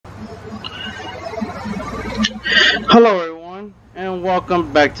Hello everyone, and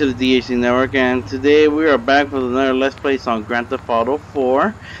welcome back to the DHC Network, and today we are back with another Let's Play on Grand Theft Auto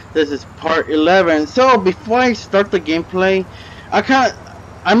 4. This is part 11. So before I start the gameplay,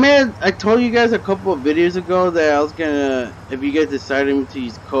 I told you guys a couple of videos ago that I was gonna, if you guys decided to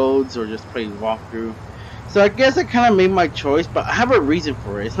use codes or just play walkthrough. So I guess I kind of made my choice, but I have a reason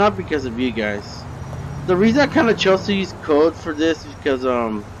for it. It's not because of you guys. The reason I kind of chose to use code for this is because,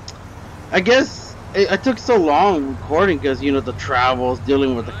 I guess I took so long recording because, you know, the travels,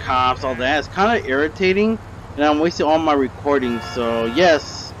 dealing with the cops, all that. It's kind of irritating, and I'm wasting all my recordings. So,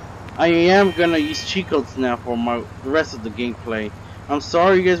 yes, I am going to use cheat codes now for the rest of the gameplay. I'm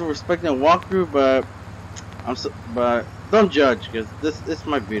sorry you guys were expecting a walkthrough, but but don't judge, because this is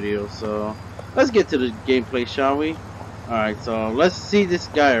my video. So, let's get to the gameplay, shall we? Alright, so let's see this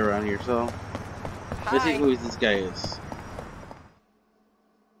guy around here. So, let's see who this guy is.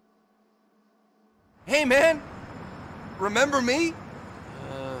 Hey, man! Remember me?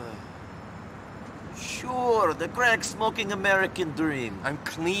 Sure, the crack-smoking American dream. I'm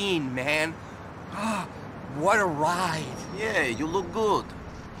clean, man. Ah, what a ride. Yeah, you look good.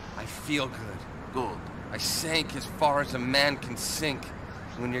 I feel good. Good. I sank as far as a man can sink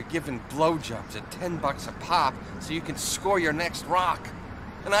when you're given blowjobs at $10 a pop so you can score your next rock.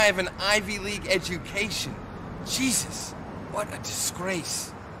 And I have an Ivy League education. Jesus, what a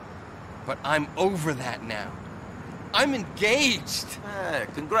disgrace. But I'm over that now. I'm engaged. Hey,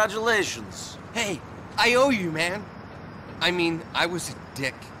 congratulations. Hey, I owe you, man. I mean, I was a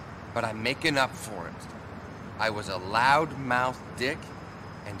dick, but I'm making up for it. I was a loud-mouthed dick,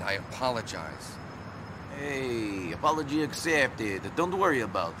 and I apologize. Hey, apology accepted. Don't worry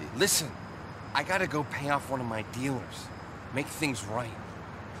about it. Listen, I gotta go pay off one of my dealers. Make things right.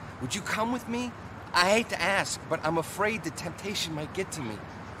 Would you come with me? I hate to ask, but I'm afraid the temptation might get to me.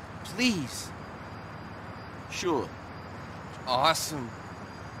 Please. Sure. Awesome.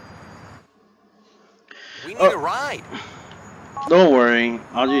 We need a ride. Don't worry,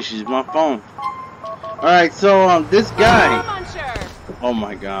 I'll just use my phone. Alright, so this guy. Oh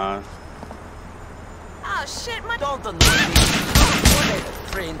my god. Oh shit, my Don't annoy me.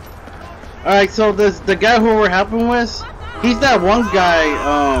 Friend. Alright, so the guy who we're helping with, he's that one guy,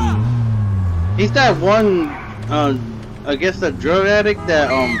 he's that one, I guess the drug addict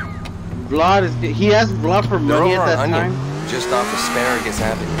that, Vlad he asked Vlad for money at that time. Just off Asparagus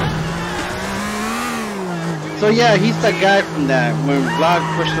Avenue. So yeah, he's the guy from that, when Vlad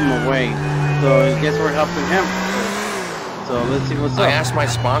pushed him away. So I guess we're helping him. So let's see what's up. I asked my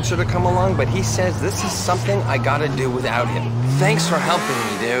sponsor to come along, but he says this is something I gotta do without him. Thanks for helping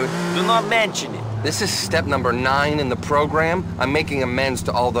me, dude. Do not mention it. This is step number 9 in the program. I'm making amends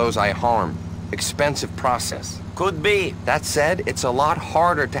to all those I harmed. Expensive process. Could be. That said, it's a lot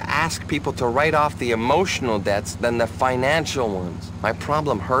harder to ask people to write off the emotional debts than the financial ones. My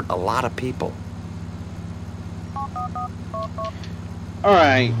problem hurt a lot of people.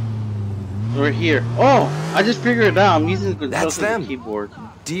 Alright. We're here. Oh! I just figured it out. I'm using the controls That's of the keyboard.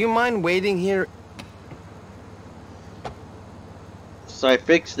 Do you mind waiting here? So I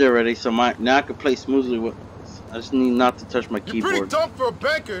fixed it already, so now I can play smoothly with I just need not to touch my You're keyboard. pretty dumb for a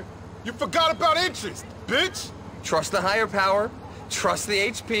banker. You forgot about interest, bitch. Trust the higher power. Trust the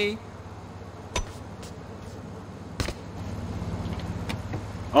HP.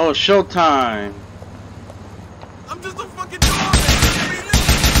 Oh, showtime. I'm just a fucking dog, man.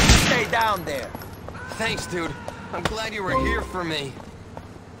 Stay down there. Thanks, dude. I'm glad you were here for me.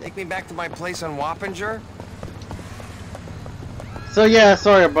 Take me back to my place on Wappinger? So yeah,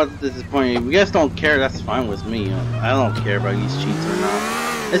 sorry about the disappointment. If you guys don't care, that's fine with me. I don't care about these cheats or not.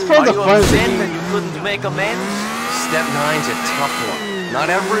 It's for the fun of the Are you upset that game. you couldn't make amends? Step 9's a tough one.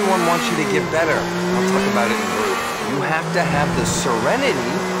 Not everyone wants you to get better. I'll talk about it in group. You have to have the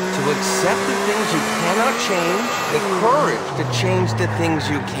serenity to accept the things you cannot change, the courage to change the things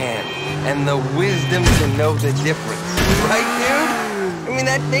you can, and the wisdom to know the difference. Right, dude? I mean,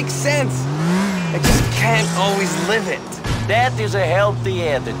 that makes sense. I just can't always live it. That is a healthy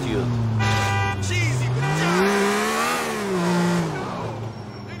attitude. Cheesy, but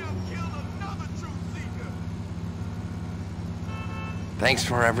they done killed another truth seeker. Thanks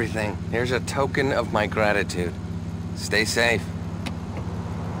for everything. Here's a token of my gratitude. Stay safe.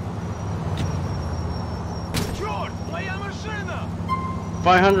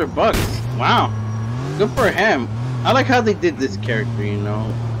 500 bucks. Wow. Good for him. I like how they did this character, you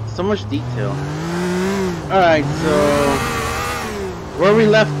know. So much detail. Alright, so where we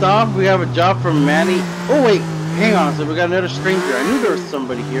left off, we have a job from Manny. Oh wait, hang on, so we got another stranger. I knew there was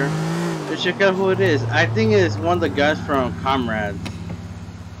somebody here. Let's check out who it is. I think it's one of the guys from Comrades.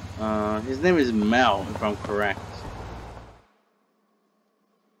 His name is Mel, if I'm correct.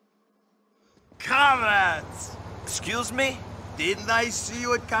 Comrades! Excuse me? Didn't I see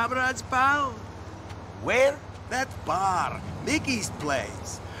you at Comrades, pal? Where? That bar, Mickey's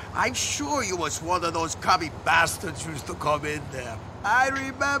place. I'm sure you was one of those commie bastards who used to come in there. I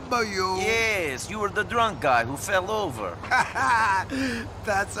remember you. Yes, you were the drunk guy who fell over.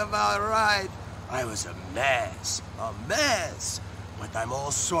 That's about right. I was a mess. But I'm all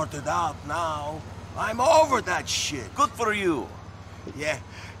sorted out now. I'm over that shit. Good for you. Yeah,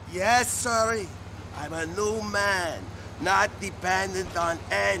 yes, sorry. I'm a new man, not dependent on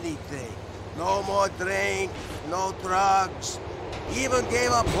anything. No more drink, no drugs. Even gave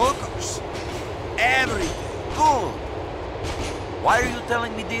up hookers. Everything. Good. Why are you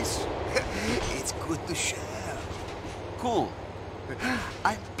telling me this? It's good to share. Cool.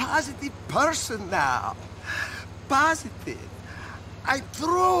 I'm a positive person now. Positive. I'm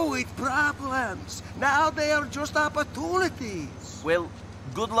through with problems. Now they are just opportunities. Well,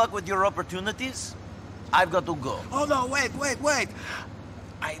 good luck with your opportunities. I've got to go. Oh, no, wait.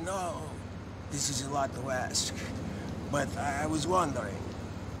 I know this is a lot to ask, but I was wondering.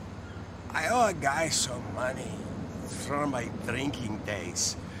 I owe a guy some money from my drinking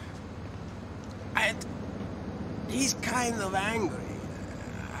days. And he's kind of angry.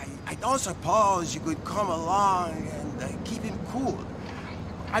 I don't suppose you could come along and keep him cool.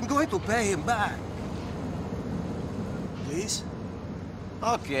 I'm going to pay him back. Please?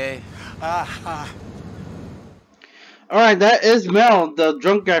 Okay. Alright, that is Mel, the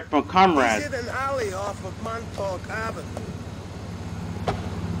drunk guy from Comrade. He's in an alley off of Montauk Avenue.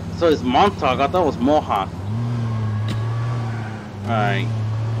 So it's Montauk, I thought it was Mohawk. Alright.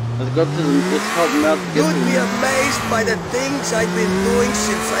 Let's go to let's help Mel to get You'd be amazed by the things I've been doing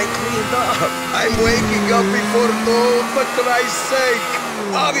since I cleaned up. I'm waking up before noon, for Christ's sake.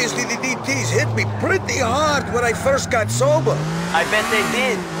 Obviously, the DTs hit me pretty hard when I first got sober. I bet they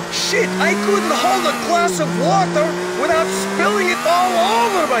did. Shit, I couldn't hold a glass of water without spilling it all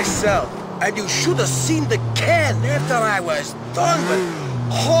over myself. And you should have seen the can after I was done, but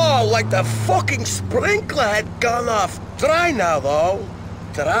oh, like the fucking sprinkler had gone off. Dry now, though.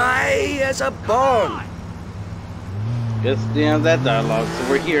 Dry as a bone. Guess the end of that dialogue, so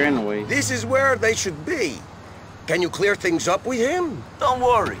we're here anyway. This is where they should be. Can you clear things up with him? Don't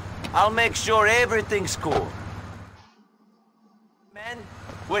worry. I'll make sure everything's cool. Man,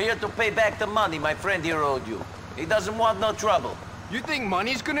 we're here to pay back the money my friend here owed you. He doesn't want no trouble. You think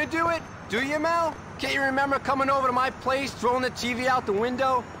money's gonna do it? Do you, Mel? Can't you remember coming over to my place, throwing the TV out the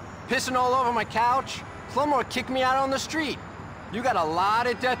window, pissing all over my couch? Plumber kicked me out on the street. You got a lot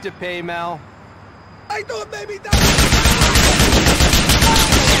of debt to pay, Mel. I thought maybe that...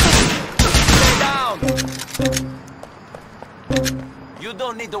 Stay down! You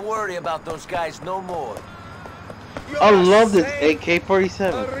don't need to worry about those guys no more. I love this A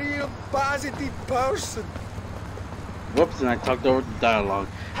AK-47. real positive person. Whoops, and I talked over the dialogue.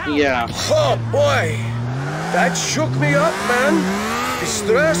 Yeah. Oh boy, that shook me up, man. The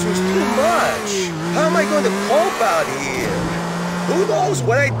stress was too much. How am I going to cope out here? Who knows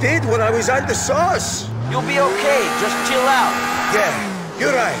what I did when I was on the sauce? You'll be okay, just chill out. Yeah,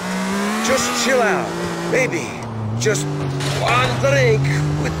 you're right. Just chill out. Maybe just one drink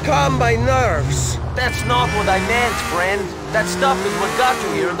would calm my nerves. That's not what I meant, friend. That stuff is what got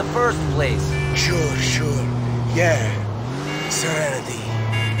you here in the first place. Sure. Yeah. Serenity.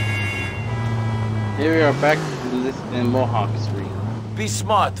 Here we are back in Mohawk Street. Be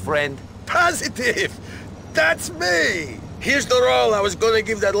smart, friend. Positive! That's me! Here's the roll I was gonna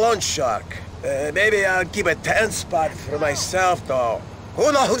give that lunch shark. Maybe I'll keep a 10 spot for myself, though.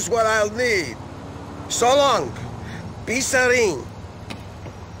 Who knows what I'll need? So long. Be serene.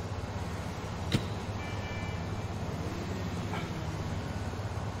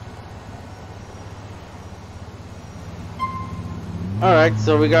 Alright,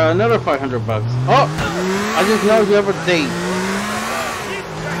 so we got another 500 bucks. Oh! I just know we have a date.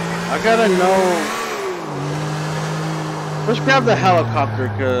 I gotta know... Let's grab the helicopter,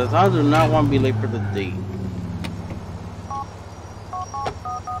 because I do not want to be late for the date.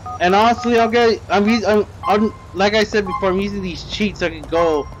 And honestly, I'm like I said before, I'm using these cheats so I can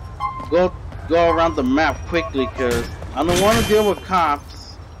go around the map quickly, because I don't want to deal with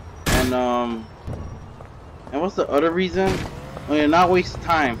cops. And what's the other reason? Not waste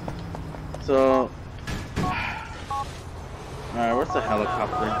time. So, alright, where's the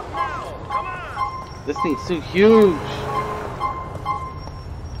helicopter? This thing's too huge.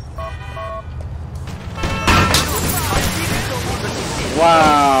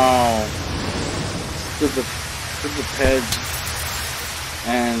 Wow. Stupid head.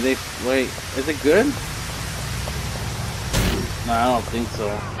 And they wait. Is it good? No, I don't think so.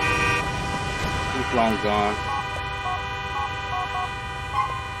 He's long gone.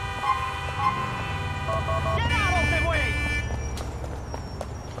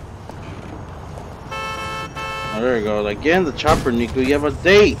 Oh, there we go. Like, get in the chopper, Niko. You have a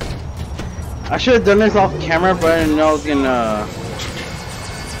date. I should have done this off camera, but I didn't know I was gonna.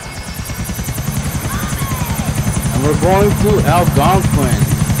 And we're going to Algonquin,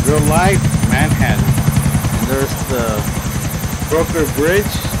 real life Manhattan. And there's the Brooklyn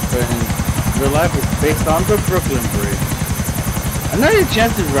Bridge, but in real life it's based on the Brooklyn Bridge. I know your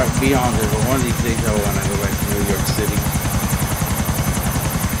chances right beyond it, but one of these days I want to go back to New York City.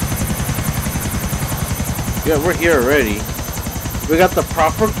 Yeah, we're here already. We got the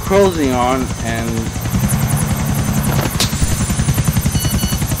proper clothing on, and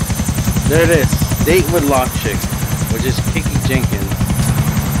there it is. Date with Law Chick, which is Kiki Jenkins.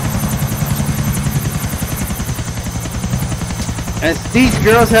 And these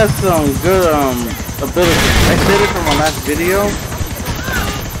girls have some good abilities. I said it from my last video.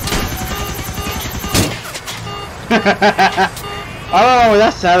 I don't know,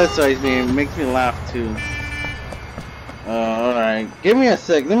 that satisfies me. It makes me laugh too. Alright, give me a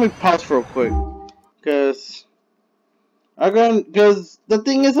sec. Let me pause real quick, because the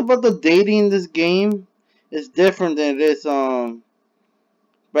thing is about the dating in this game is different than it is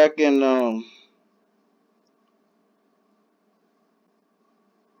back in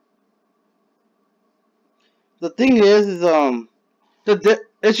the thing is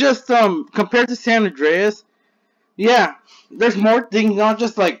it's just compared to San Andreas, yeah, there's more things, not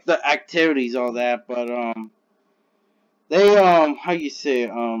just like the activities, all that, but they how you say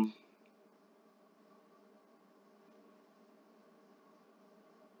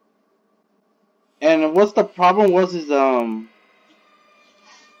and what's the problem is the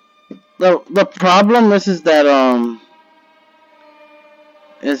problem is that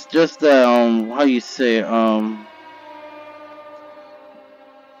it's just that how you say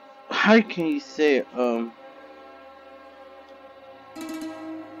how can you say it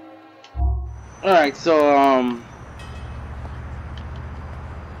alright, so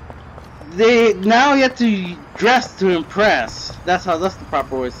they now you have to dress to impress. That's the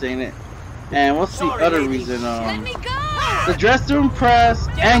proper way of saying it. And what's the other reason? Let me go! The dress to impress,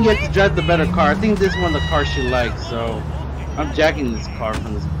 and you have to drive the better car. I think this one the car she likes, so I'm jacking this car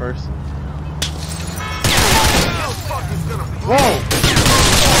from this person. Whoa!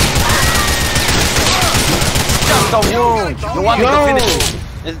 Just a wound. You want me to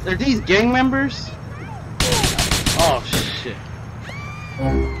finish? Are these gang members? Oh shit!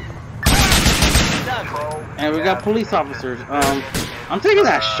 And we got police officers. I'm taking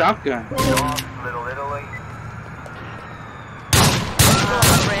that shotgun.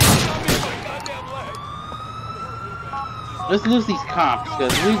 Let's lose these cops,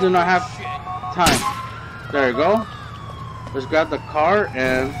 because we do not have time. There we go. Let's grab the car,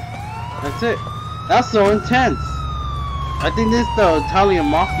 and that's it. That's so intense. I think this is the Italian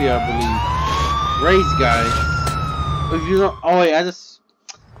Mafia, I believe. Race guys. If you don't... Oh wait,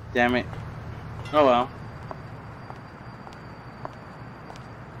 damn it. Oh well.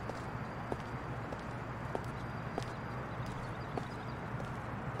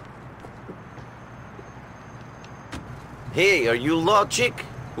 Hey, are you Law Chick?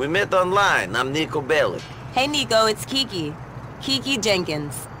 We met online. I'm Niko Bellic. Hey Niko, it's Kiki. Kiki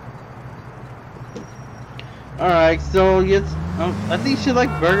Jenkins. Alright, so yes, I think she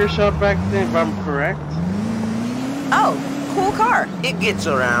liked Burger Shop back then, if I'm correct. Oh, cool car. It gets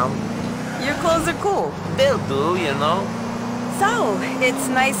around. Your clothes are cool. They'll do, you know. So, it's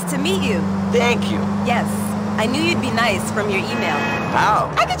nice to meet you. Thank you. Yes, I knew you'd be nice from your email.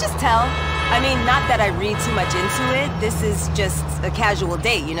 How? I could just tell. I mean, not that I read too much into it. This is just a casual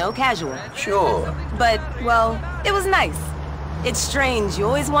date, you know, casual. Sure. But, well, it was nice. It's strange. You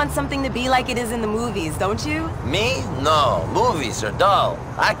always want something to be like it is in the movies, don't you? Me? No. Movies are dull.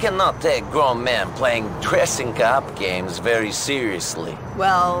 I cannot take grown men playing dressing up games very seriously.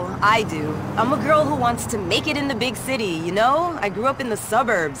 Well, I do. I'm a girl who wants to make it in the big city, you know? I grew up in the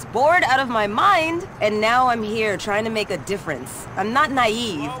suburbs, bored out of my mind, and now I'm here trying to make a difference. I'm not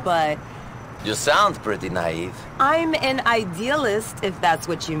naive, but... You sound pretty naive. I'm an idealist, if that's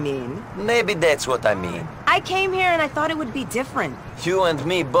what you mean. Maybe that's what I mean. I came here and I thought it would be different. You and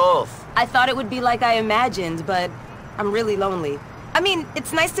me both. I thought it would be like I imagined, but I'm really lonely. I mean,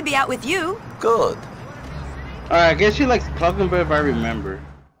 it's nice to be out with you. Good. Alright, I guess she likes Cluckenberg if I remember.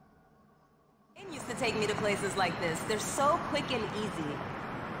 Jane used to take me to places like this. They're so quick and easy.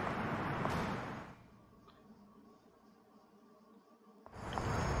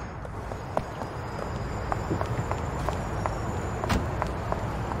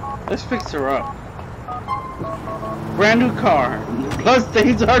 Let's fix her up. Brand new car. Blood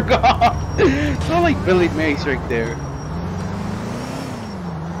stains are gone. So like Billy Mays right there.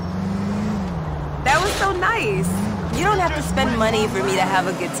 That was so nice. You don't have to spend money for me to have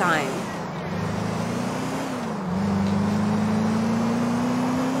a good time.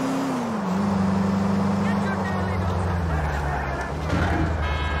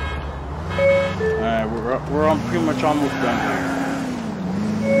 Alright, we're on pretty much almost done here.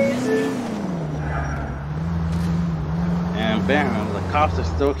 And bam, the cops are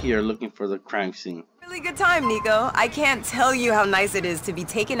still here looking for the crime scene. Really good time, Niko. I can't tell you how nice it is to be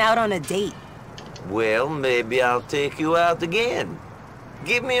taken out on a date. Well, maybe I'll take you out again.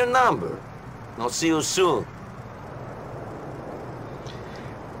 Give me your number. I'll see you soon.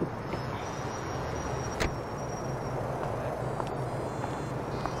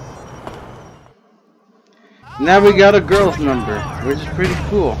 Now we got a girl's number, which is pretty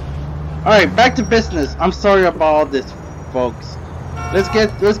cool. Alright, back to business. I'm sorry about all this, folks.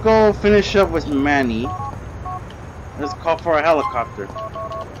 Let's go finish up with Manny. Let's call for a helicopter.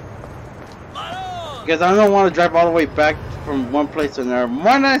 Because I don't want to drive all the way back from one place to another.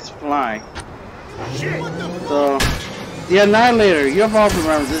 Why not fly? So, the Annihilator, you have all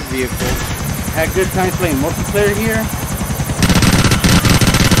remembered this vehicle. Had good times playing multiplayer here.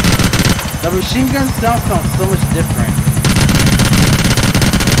 The machine gun sounds so much different.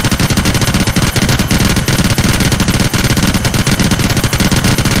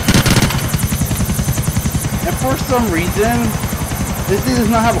 And for some reason, this thing does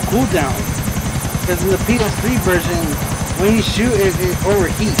not have a cooldown. Because in the PS3 version, when you shoot it, it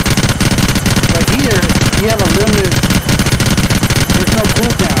overheats. But here, you have a limited, there's no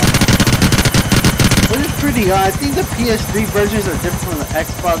cooldown. Which is pretty odd. I think the PS3 versions are different from the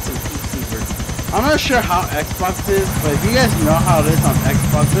Xbox and PC version. I'm not sure how Xbox is, but if you guys know how it is on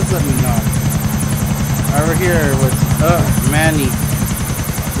Xbox, just let me know. Over here with Manny.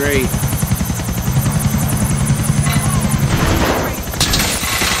 Great.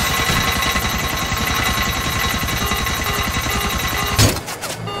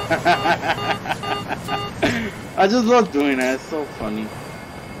 I just love doing that, it's so funny.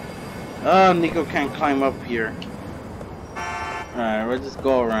 Oh, Niko can't climb up here. Alright, we'll just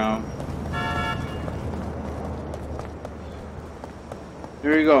go around.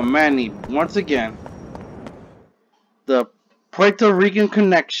 Here we go, Manny, once again. The Puerto Rican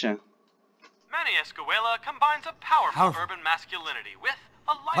connection. Manny Escuela combines a powerful urban masculinity with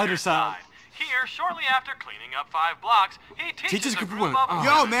a lighter side. Here, shortly after cleaning up 5 blocks, he teaches a group of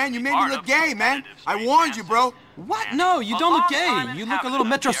Yo, man, you made me look gay, man. I warned you, bro. What? No, you don't look gay. You look a little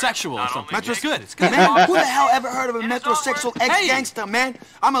metrosexual or something. It's good. It's good. Man, who the hell ever heard of a metrosexual ex-gangster, man?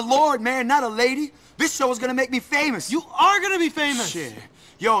 I'm a lord, man, not a lady. This show is gonna make me famous. You are gonna be famous. Shit.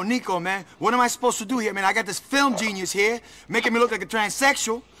 Yo, Niko, man, what am I supposed to do here, man? I got this film genius here, making me look like a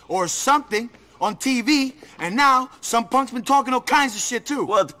transsexual or something on TV, and now some punk's been talking all kinds of shit, too.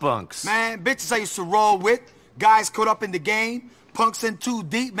 What punks? Man, bitches I used to roll with, guys caught up in the game, punks in too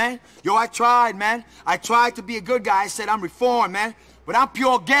deep, man. Yo, I tried, man. I tried to be a good guy. I said I'm reformed, man. But I'm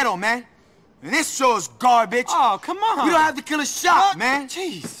pure ghetto, man. And this show is garbage. Oh, come on. We don't have to kill a shot, man.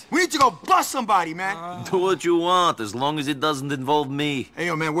 Jeez. We need to go bust somebody, man. Do what you want, as long as it doesn't involve me. Hey,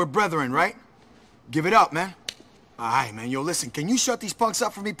 yo, man, we're brethren, right? Give it up, man. All right, man. Yo, listen, can you shut these punks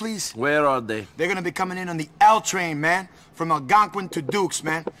up for me, please? Where are they? They're gonna be coming in on the L train, man. From Algonquin to Dukes,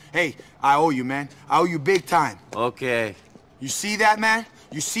 man. Hey, I owe you, man. I owe you big time. Okay. You see that, man?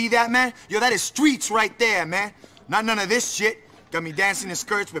 You see that, man? Yo, that is streets right there, man. Not none of this shit. Got me dancing in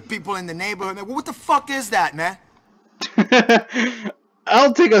skirts with people in the neighborhood, man. What the fuck is that, man?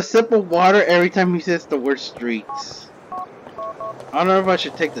 I'll take a sip of water every time he says the word streets. I don't know if I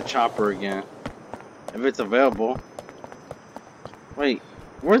should take the chopper again. If it's available. Wait,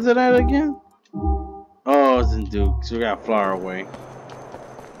 where's it at again? Oh, it's in Dukes. We got far away.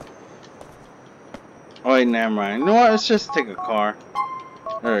 Oh wait, never mind. You know what? Let's just take a car.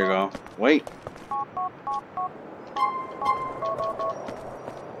 There we go. Wait.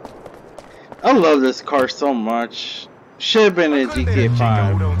 I love this car so much. Should have been in GTA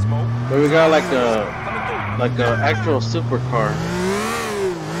 5, but we got like a actual supercar.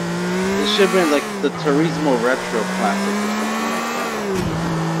 It should have been like the Turismo Retro Classic or something like that.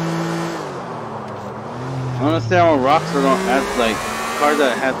 I understand why Rockstar don't add like cars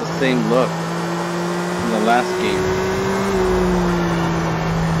that had the same look in the last game.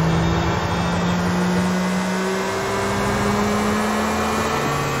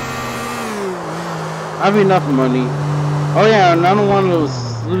 I have enough money. Oh yeah, and I don't want to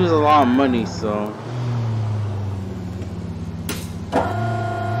lose a lot of money, so.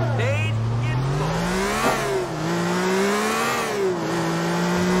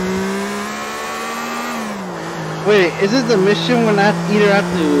 Wait, is it the mission when I either have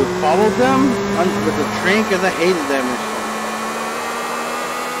to follow them with the train? Because I hated that mission.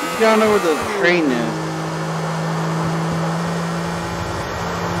 You gotta know where the train is.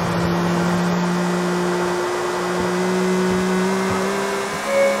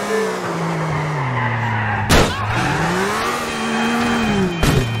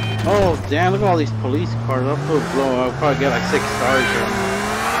 Oh damn, look at all these police cars. I'll put blow. I'll probably get like 6 stars here.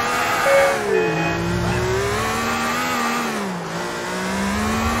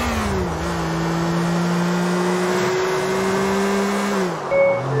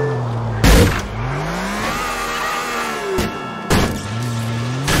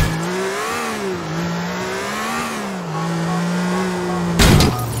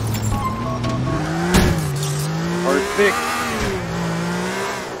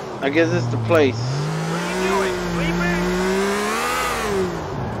 I guess it's the place. What are you doing? Sleeping?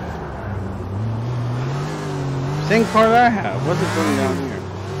 Same car that I have. What's it doing down here?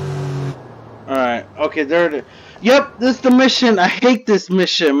 Alright, okay, there it is. Yep, this is the mission. I hate this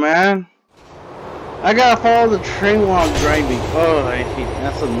mission, man. I gotta follow the train while I'm driving. Oh, I hate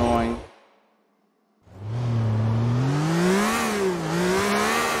that's annoying.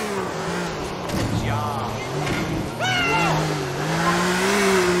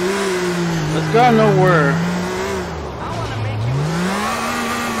 Let's go nowhere.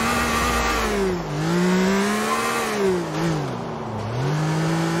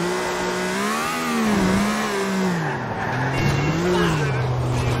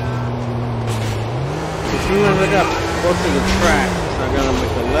 As soon as I got close to the track, so I gotta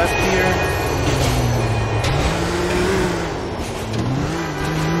make a left here.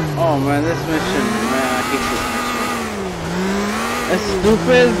 Oh man, this mission, man, I hate this mission. It's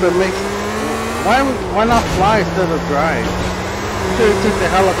stupid, but makes. Why not fly instead of drive? Should have took the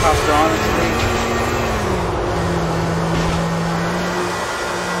helicopter, honestly.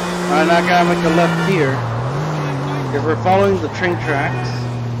 Alright, now I gotta make a left here. If we're following the train tracks.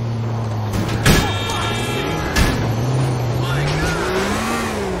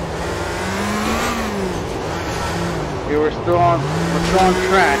 Okay, we're still on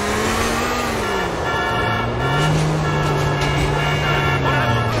track.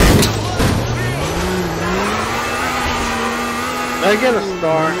 Did I get a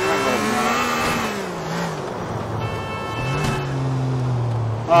star? I hope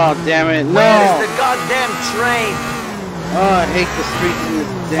not. Oh damn it, no! Where is the goddamn train? Oh, I hate the streets in this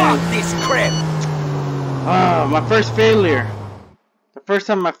damn... Fuck this crap! Oh, my first failure. The first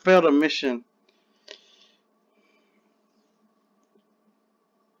time I failed a mission.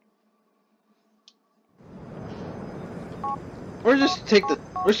 Let's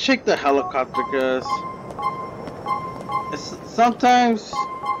take the helicopter, guys. Sometimes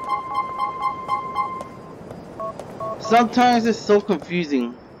it's so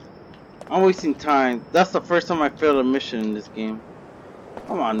confusing. I'm wasting time. That's the first time I failed a mission in this game.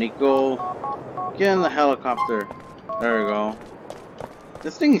 Come on, Niko. Get in the helicopter. There we go.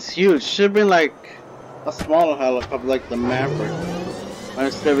 This thing is huge. Should have been like a smaller helicopter like the Maverick. But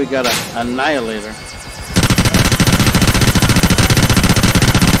instead we got an Annihilator.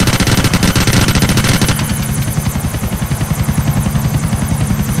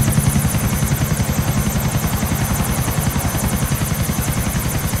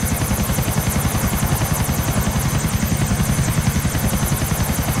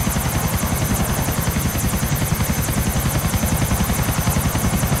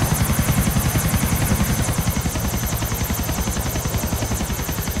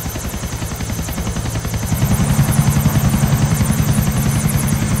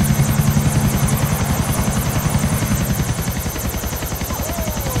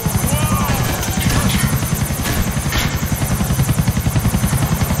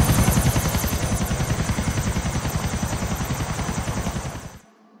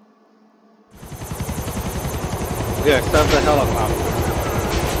 Yeah, stop the helicopter.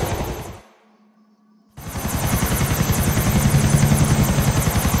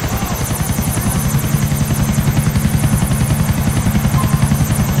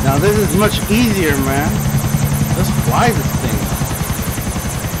 Now this is much easier, man. Let's fly this thing.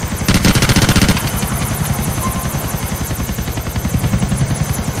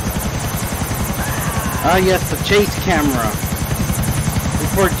 Ah yes, the chase camera.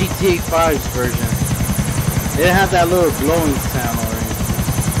 Before GTA 5's version. It had that little glowing sound already.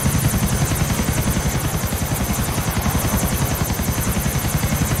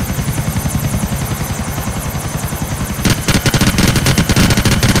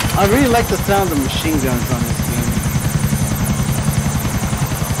 I really like the sound of machine guns on this game.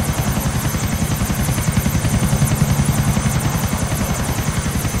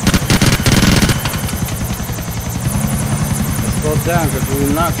 slow down because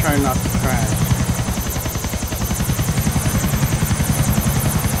we're not trying not to crash.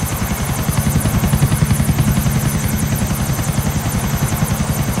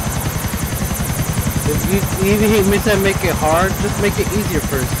 If you even miss that, make it hard. Just make it easier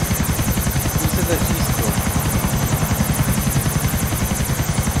first. You said that she's cool.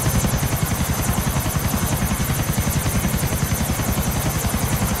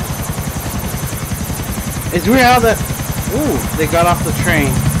 It's weird how that. Ooh, they got off the train.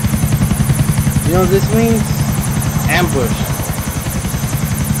 You know what this means? Ambush.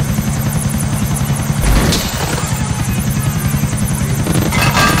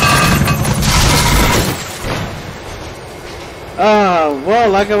 Well,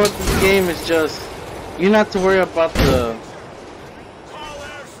 like about this game is just you not to worry about the.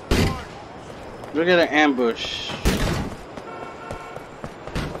 Look at an ambush.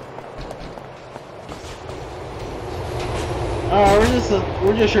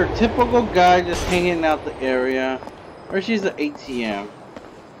 We're just your typical guy just hanging out the area. Or she's an ATM.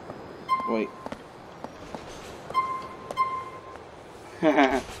 Wait.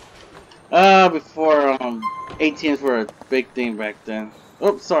 Before ATMs were a big thing back then.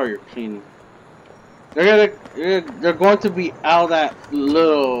 Oh, sorry, you're cleaning. They're going to be out that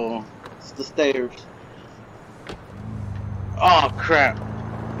little the stairs. Oh crap.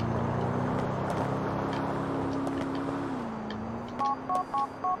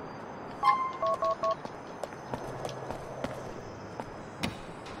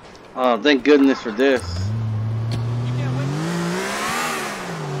 Oh, thank goodness for this.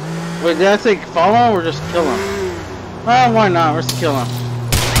 Wait, did I say follow him or just kill him? Oh, why not? Let's kill him.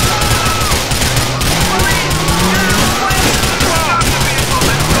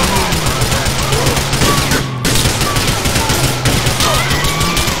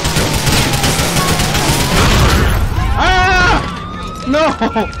 Ah! No!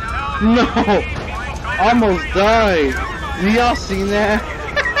 No! Almost died. Y'all seen that?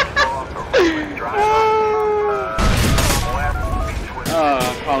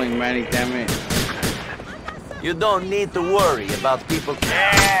 Oh, calling Manny, damn it. You don't need to worry about people.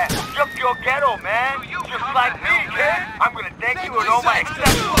 Yeah, just your ghetto, man. Just like me, kid. I'm gonna thank you and all my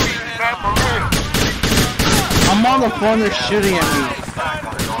accessories, man, for real. I'm on the phone, they're shooting at me. I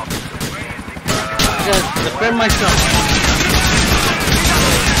gotta defend myself.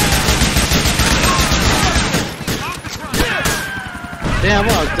 Damn, I'm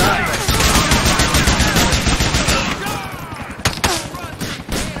gonna die.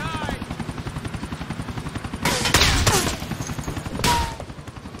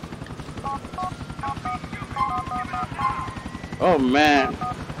 Oh man.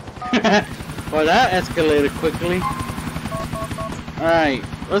 Well, that escalated quickly. Alright,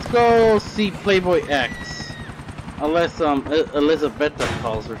 let's go see Playboy X. Unless Elizabeta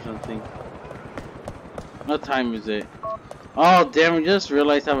calls or something. What time is it? Oh damn, we just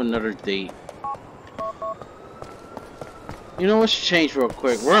realized I have another date. You know, let's change real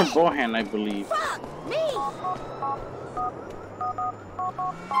quick. We're in Bohan, I believe. Fuck me!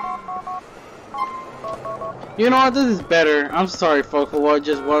 You know what? This is better. I'm sorry, folks, for what I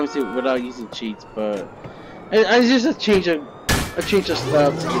just wanted to without using cheats, but it's just a change of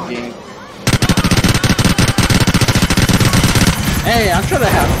style to the game. Hey, I'm trying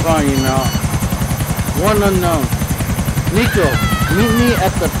to have fun, you know. One unknown. Niko, meet me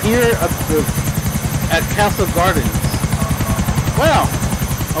at the pier at Castle Gardens. Well,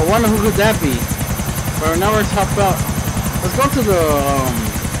 I wonder who could that be. But now we're talking about. Let's go to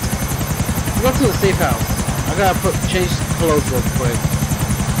the safe house. I gotta change clothes real quick.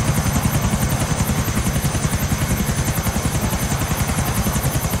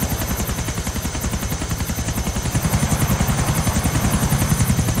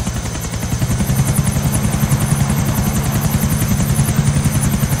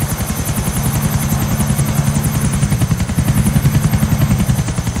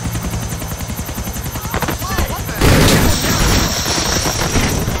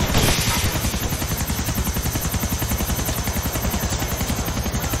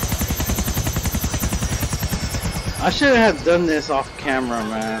 I should have done this off camera,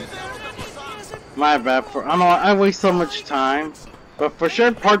 man. My bad. I waste so much time. But for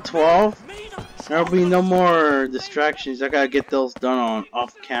sure, part 12, there'll be no more distractions. I gotta get those done on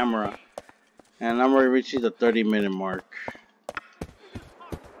off camera, and I'm already reaching the 30-minute mark.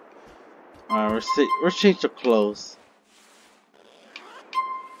 Let's change the clothes.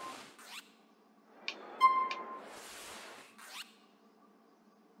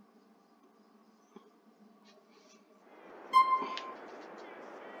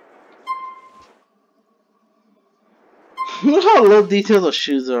 Look how low detailed those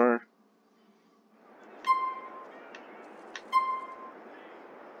shoes are.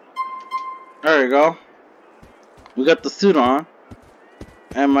 There we go. We got the suit on.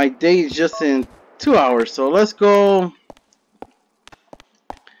 And my date is just in 2 hours, so let's go.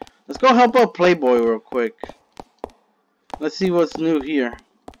 Let's go help out Playboy real quick. Let's see what's new here.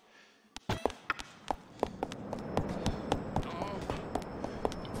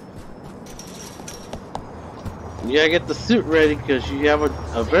 You gotta get the suit ready because you have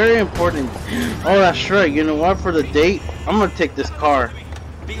a very important. Oh, that's right. You know what? For the date, I'm gonna take this car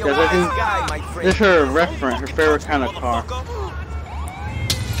because I think this is her reference, her favorite kind of car.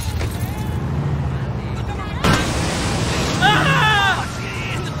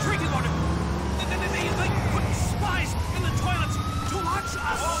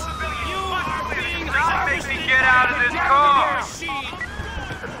 Get out of this car!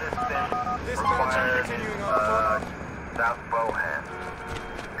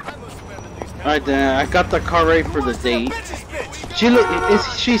 Alright then, I got the car ready for the date.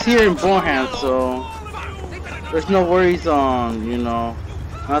 She's here in Bohan, so there's no worries on, you know,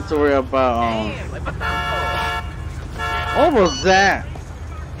 not to worry about what was that?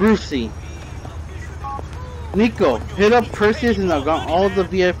 Brucey. Niko, hit up Perseus and I've got all the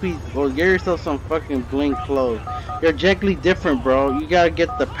VIPs. Or get yourself some fucking bling clothes. You're gently different, bro. You gotta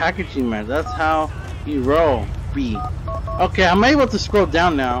get the packaging, man. That's how you roll, B. Okay, I'm able to scroll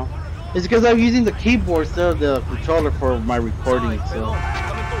down now. It's because I'm using the keyboard instead of the controller for my recording, so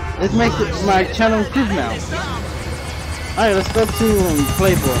this makes my channel improve now. Alright, let's go to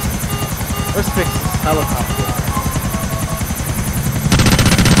Playboy. Let's fix this helicopter.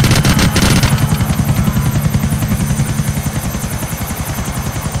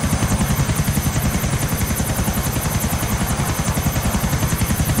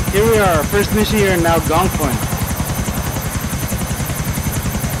 Here we are, first mission here in Algonquin.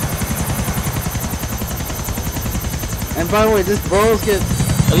 And by the way, this Burroughs gets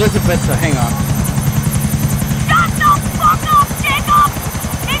Elizabeta, hang on. Shut the fuck up, Jacob!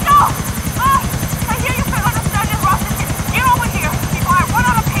 Niko! I hear you can understand your Russian. Get over here before I run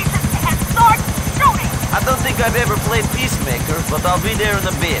out of patience and start shooting! I don't think I've ever played Peacemaker, but I'll be there in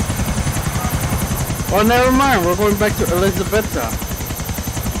a bit. Well, never mind, we're going back to Elizabeta.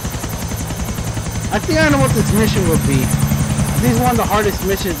 I think I know what this mission will be. This is one of the hardest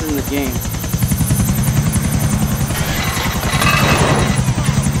missions in the game.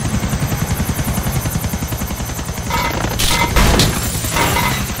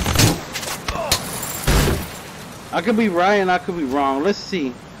 I could be right and I could be wrong. Let's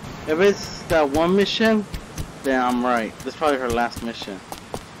see. If it's that one mission, then I'm right. That's probably her last mission.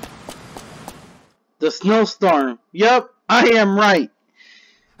 The snowstorm. Yep, I am right.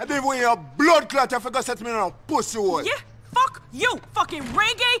 I didn't want your blood clot. I forgot to set me on pussy hole. Yeah, fuck you, fucking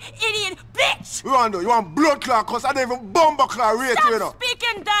reggae idiot bitch! You want blood clot cause I didn't even bumper clot rate you know. Stop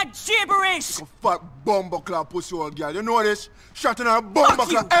speaking that gibberish! You fat bumper clot pussy hole girl. You know this? Shutting her bumper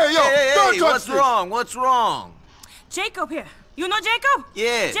clot. Hey yo, Hey, don't touch what's this. wrong? What's wrong? Jacob here. You know Jacob?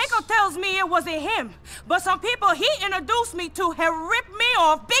 Yes. Jacob tells me it wasn't him, but some people he introduced me to have ripped me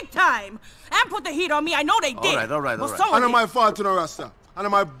off big time and put the heat on me. I know they did. All right. I know my fault to the Rasta. I know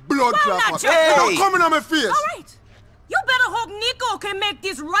my blood clot. not your Hey. fault. Don't come in on my face. All right. You better hope Niko can make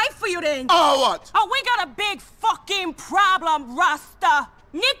this right for you then. Oh, what? Oh, we got a big fucking problem, Rasta.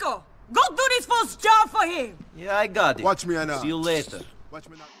 Niko, go do this fool's job for him. Yeah, I got it. Watch me now. See you later. Watch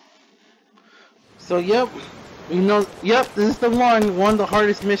me now. So yep, you know, yep, this is the one of the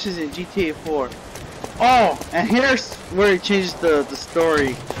hardest missions in GTA 4. Oh, and here's where it changes the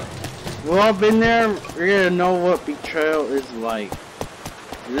story. We've all been there, we're gonna know what betrayal is like.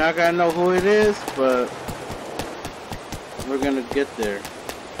 You're not gonna know who it is, but we're gonna get there.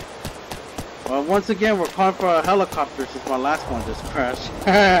 Well, once again, we're calling for a helicopter since my last one just crashed.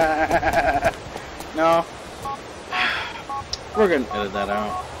 No, we're gonna edit that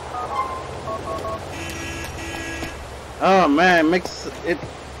out. Oh man,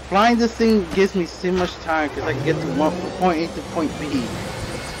 flying this thing gives me so much time because I can get from point A to point B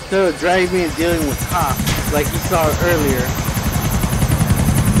instead of driving and dealing with cops like you saw earlier.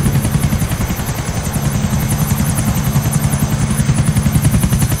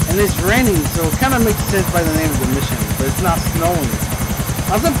 And it's raining, so it kind of makes sense by the name of the mission, but it's not snowing.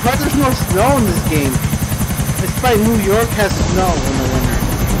 I'm surprised there's no snow in this game. Despite New York has snow in the winter.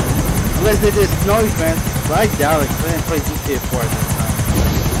 Unless they did snow events, but I doubt it because I didn't play GTA 4 at that time.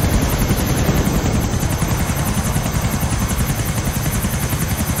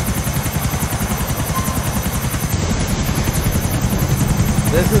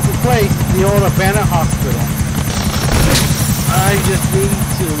 This is the place, the old abandoned hospital. I just need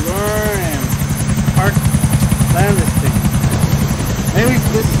to learn and land this thing. Maybe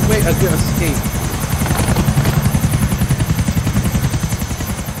this is a good escape.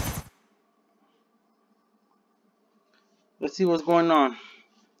 Let's see what's going on.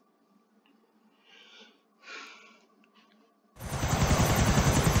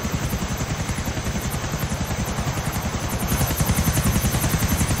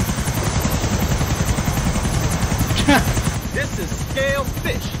 This is scale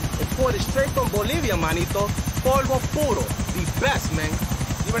fish. Imported straight from Bolivia, manito. Polvo puro. The best, man.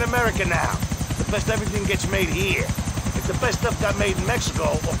 You're in America now. The best everything gets made here. If the best stuff got made in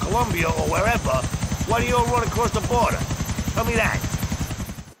Mexico or Colombia or wherever, why do you all run across the border? Tell me that.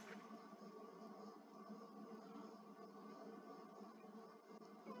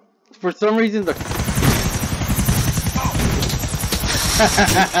 For some reason, the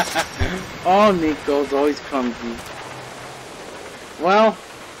oh, Niko's always clumsy. Well,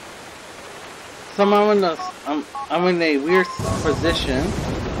 somehow I'm in a weird position,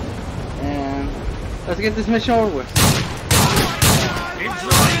 and let's get this mission over with.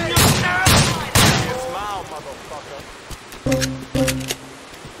 Enjoying yourself? Smile, motherfucker.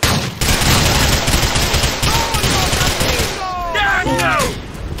 Damn you!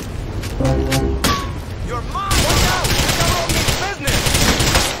 You're mine! Watch out! This don't mean business!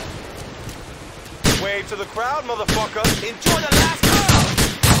 Wave to the crowd, motherfucker! Enjoy the last round!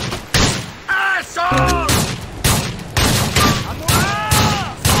 Asshole!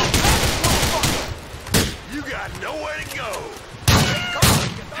 You got nowhere to go.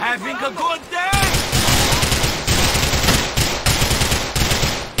 Having a good day?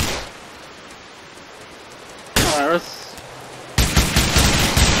 Alright, let's...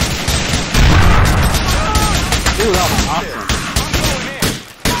 Dude, that was awesome.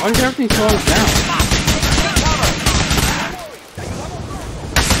 Why is everything slowing down?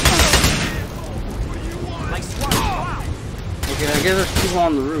 Okay, I guess there's people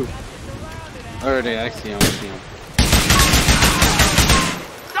on the roof. Alright, I see him, I see him.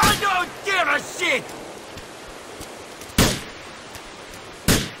 I don't give a shit!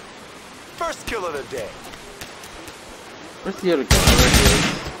 First kill of the day. Where's the other guy? Right here.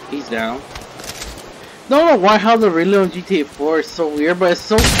 He's down. Don't know why how the reload in GTA 4 is so weird, but it's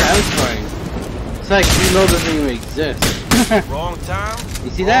so satisfying. It's like reload doesn't even exist. Wrong time.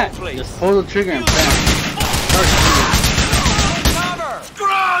 You see that? Place. Just pull the trigger and bam.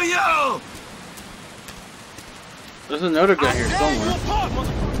 Screw you! There's another guy here somewhere.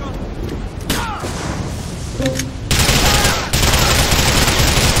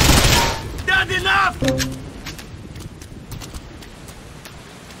 That's enough!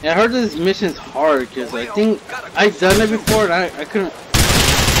 Yeah, I heard this mission's hard because I think I've done it before and I couldn't.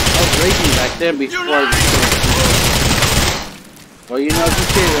 I was raging back then before I just. Well, you know,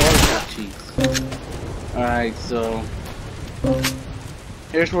 GTA always have cheats. Alright, so.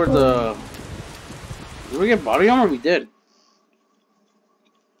 Here's where the. Did we get body armor? We did.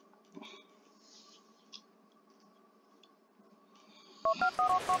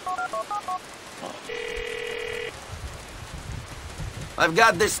 I've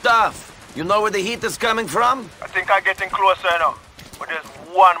got this stuff. You know where the heat is coming from? I think I'm getting closer now. But there's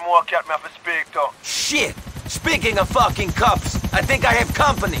one more cat me have to speak to. Shit! Speaking of fucking cups, I think I have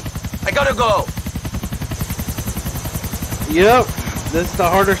company. I gotta go. Yep, this is the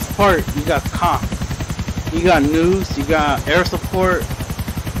hardest part. You got cops, you got news, you got air support.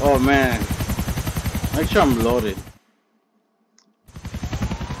 Oh man, make sure I'm loaded.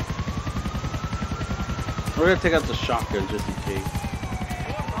 We're gonna take out the shotgun just in case.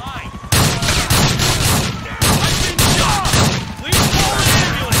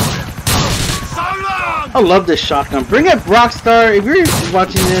 I love this shotgun. Bring it, Rockstar. If you're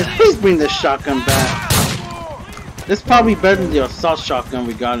watching this, please bring this shotgun back. This is probably better than the assault shotgun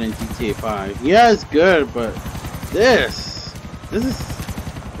we got in GTA 5. Yeah, it's good, but this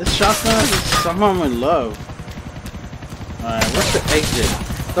shotgun is somehow I'm in love. Alright, what's the exit?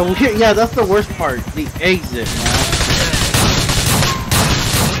 Yeah, that's the worst part. The exit, man.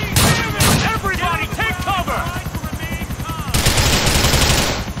 Everybody take cover!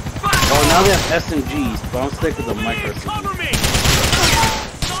 Oh, now they have SMGs, but I'll stick with the micro SMG. Cover me!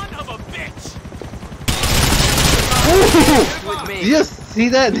 Son of a bitch! Did you just see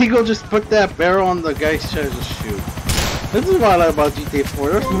that? Niko just put that barrel on the guy's chest to shoot. This is what I like about GTA 4.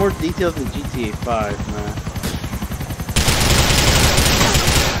 There's more details than GTA 5, man.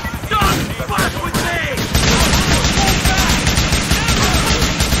 Fuck with me!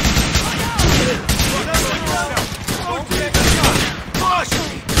 Push!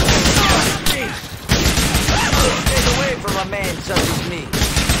 Stay away from a man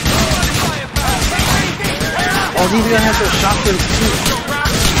these guys have their shotguns too.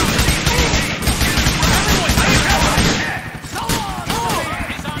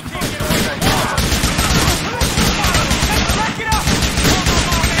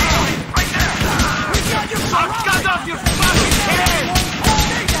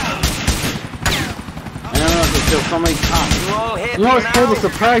 So many times. You know what's cool? The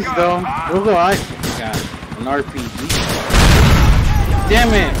surprise though. Look what I got. An RPG.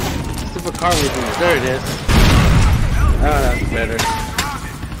 Damn it! Super car with me. There it is. Oh, that's better.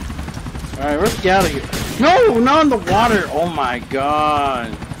 Alright, let's get out of here. No! Not in the water! Oh my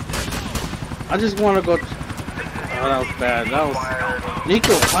god. I just want to go. Oh, that was bad. That was.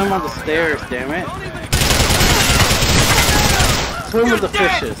 Niko, climb on the stairs, damn it. Swim with the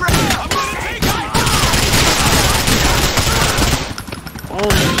fishes. Oh,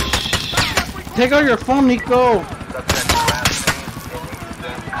 take out your phone, Niko.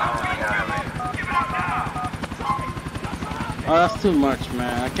 Oh, that's too much,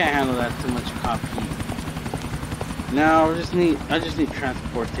 man. I can't handle that too much cop heat. Now I just need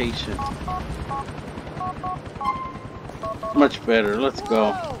transportation. Much better. Let's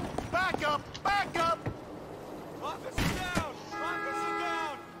go. Back up! Back up! Officer down! Officer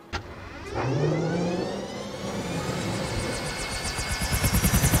down!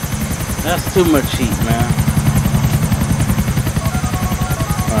 That's too much heat, man.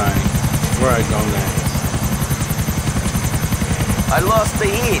 Alright, where I go next? I lost the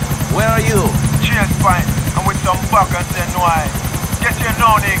heat. Where are you? Cheers, fine. I'm with some buckets and why. Get here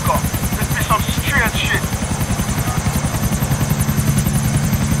now, Niko. This be some strange shit.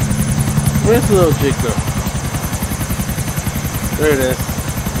 Where's the little Jacob? There it is.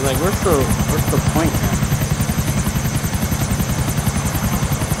 Like, what's the point now?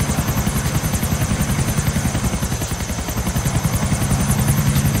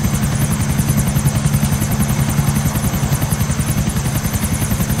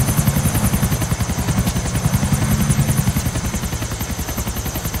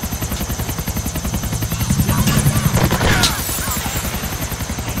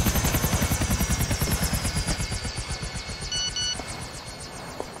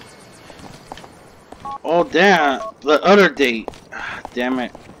 Oh damn, the other date. Damn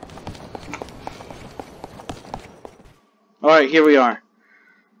it. Alright, here we are.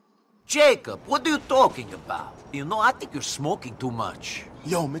 Jacob, what are you talking about? You know, I think you're smoking too much.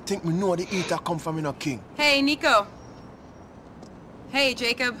 Yo, me think me know the eater come from in a king. Hey, Niko. Hey,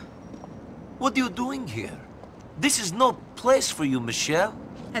 Jacob. What are you doing here? This is no place for you, Michelle.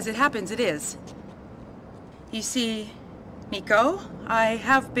 As it happens, it is. You see, Niko, I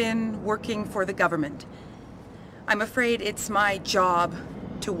have been working for the government. I'm afraid it's my job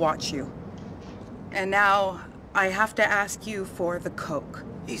to watch you. And now I have to ask you for the coke.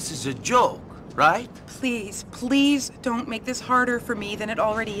 This is a joke, right? Please, please don't make this harder for me than it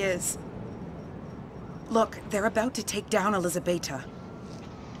already is. Look, they're about to take down Elizabeta.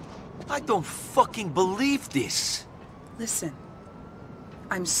 I don't fucking believe this. Listen,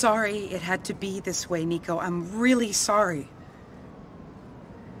 I'm sorry it had to be this way, Niko. I'm really sorry.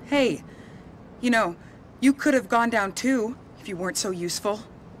 Hey, you know, you could have gone down too, if you weren't so useful.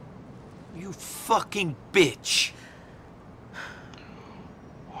 You fucking bitch.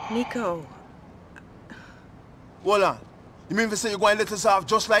 Niko. Hold on. You mean to say you're going to let us off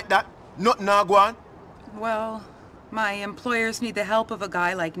just like that? Nothing now go on? Well, my employers need the help of a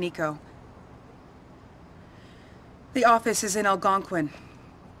guy like Niko. The office is in Algonquin.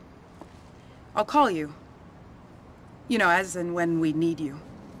 I'll call you. You know, as and when we need you.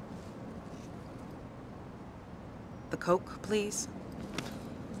 The coke, please.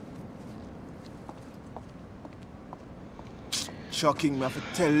 Shocking, me have to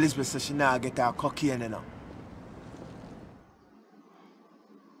tell Elizabeth so she now get her cocaine now.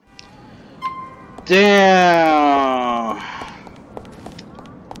 Damn!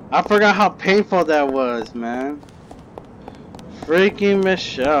 I forgot how painful that was, man. Freaking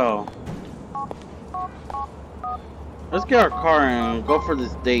Michelle. Let's get our car and go for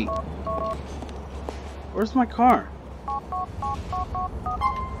this date. Where's my car?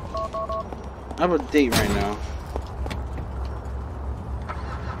 I have a date right now.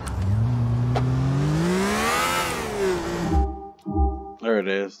 There it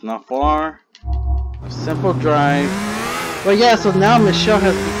is. Not far. A simple drive. But yeah, so now Michelle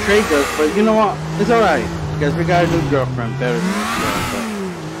has betrayed us. But you know what? It's alright. Because we got a new girlfriend better than Michelle. But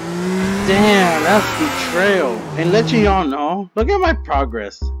damn, that's betrayal. And let you all know. Look at my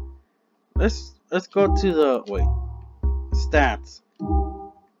progress. Let's go to the wait. Stats.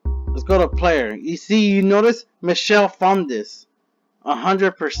 Let's go to player. You see, you notice Michelle found this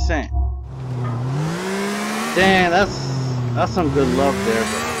 100%. Damn, that's some good love there.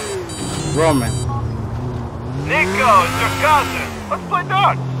 Roman. Niko, it's your cousin. Let's play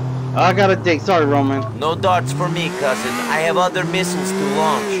darts. I got a date. Sorry, Roman. No darts for me, cousin. I have other missiles to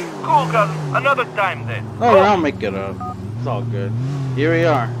launch. Cool, cousin. Another time then. Oh, I'll make it up. It's all good. Here we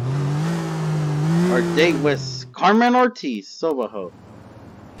are. Our date with Carmen Ortiz, Sobaho.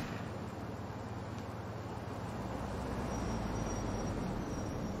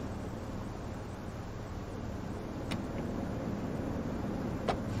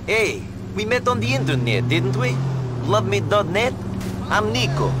 Hey, we met on the internet, didn't we? LoveMe.net? I'm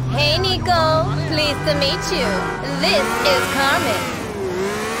Niko. Hey, Niko. Pleased to meet you. This is Carmen.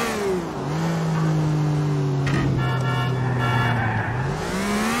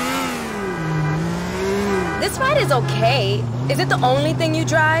 This ride is okay. Is it the only thing you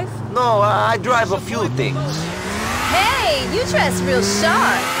drive? No, I drive a few things. Hey, you dress real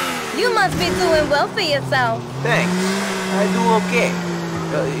sharp. You must be doing well for yourself. Thanks. I do okay.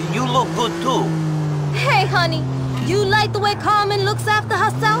 You look good too. Hey, honey. You like the way Carmen looks after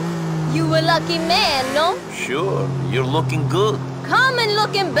herself? You a lucky man, no? Sure, you're looking good. Carmen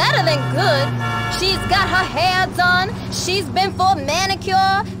looking better than good. She's got her hair done. She's been for a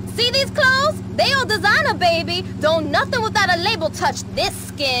manicure. See these clothes? They all designer, baby. Don't nothing without a label touch this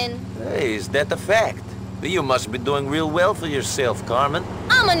skin. Hey, is that a fact? You must be doing real well for yourself, Carmen.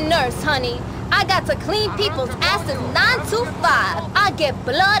 I'm a nurse, honey. I got to clean people's asses 9 to 5. I get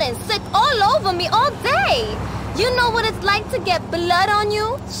blood and sick all over me all day. You know what it's like to get blood on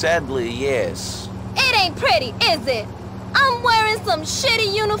you? Sadly, yes. It ain't pretty, is it? I'm wearing some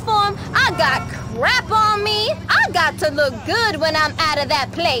shitty uniform. I got crap on me. I got to look good when I'm out of that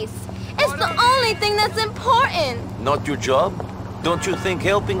place. It's the only thing that's important. Not your job? Don't you think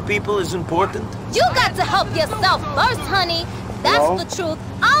helping people is important? You got to help yourself first, honey. That's the truth.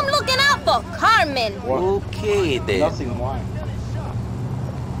 I'm looking out for Carmen. Okay, then. Nothing why.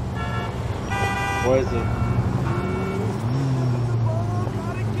 What is it?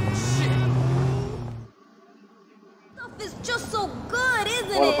 Stuff is just so good,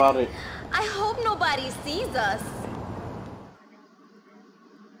 isn't it? What about it? I hope nobody sees us.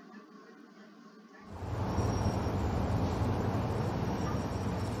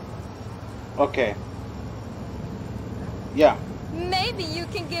 Okay. Yeah. Maybe you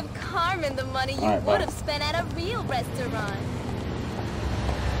can give Carmen the money you would have spent at a real restaurant.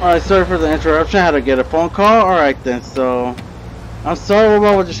 Alright, sorry for the interruption. I had to get a phone call. Alright then, so I'm sorry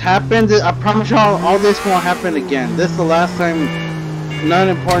about what just happened. I promise y'all all this won't happen again. This is the last time none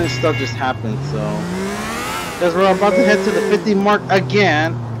important stuff just happened, so because we're about to head to the 50 mark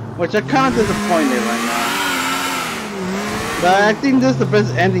again, which I'm kind of disappointed right now. But I think this is the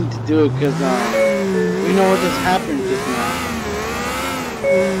best ending to do it because we know what just happened just now.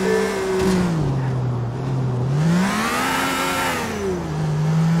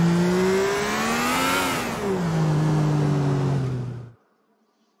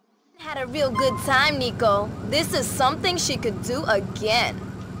 Had a real good time, Niko. This is something she could do again.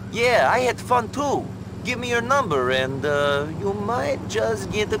 Yeah, I had fun too. Give me your number and you might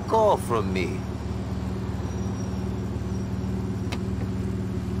just get a call from me.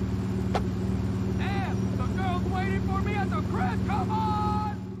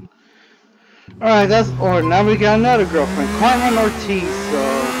 Alright, now we got another girlfriend, Carmen Ortiz,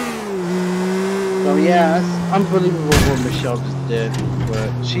 so yeah, that's unbelievable what Michelle just did, but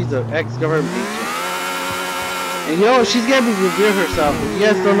she's an ex-government agent. And you know what, she's gonna reveal herself. If you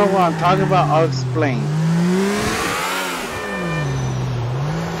guys don't know what I'm talking about, I'll explain.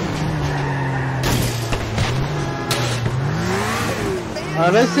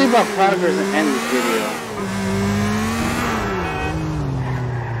 Let's see about progress and end this video.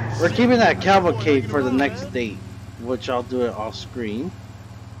 We're keeping that cavalcade for the next date, which I'll do it off screen.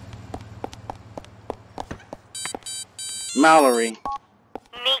 Mallory.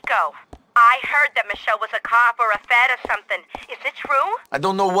 Niko, I heard that Michelle was a cop or a fed or something. Is it true? I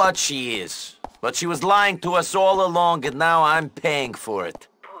don't know what she is, but she was lying to us all along and now I'm paying for it.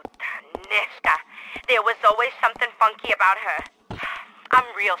 Nesta, there was always something funky about her. I'm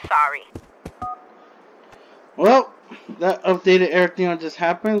real sorry. Well, that updated everything that just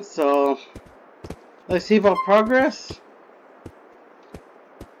happened, so let's see about progress.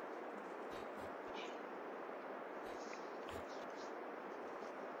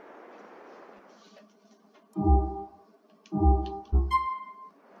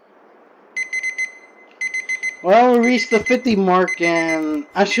 Well, we reached the 50 mark, and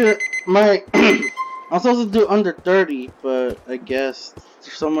I should I'm supposed to do under 30, but I guess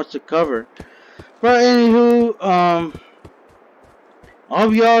there's so much to cover. But anywho, I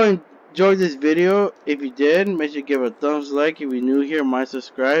hope y'all enjoyed this video. If you did, make sure to give a thumbs like. If you're new here, might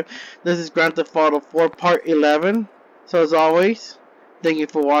subscribe. This is Grand Theft Auto 4 Part 11. So as always, thank you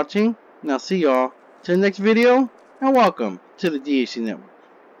for watching, and I'll see y'all to the next video, and welcome to the DHC Network.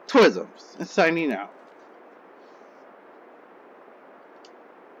 Twisms, and signing out.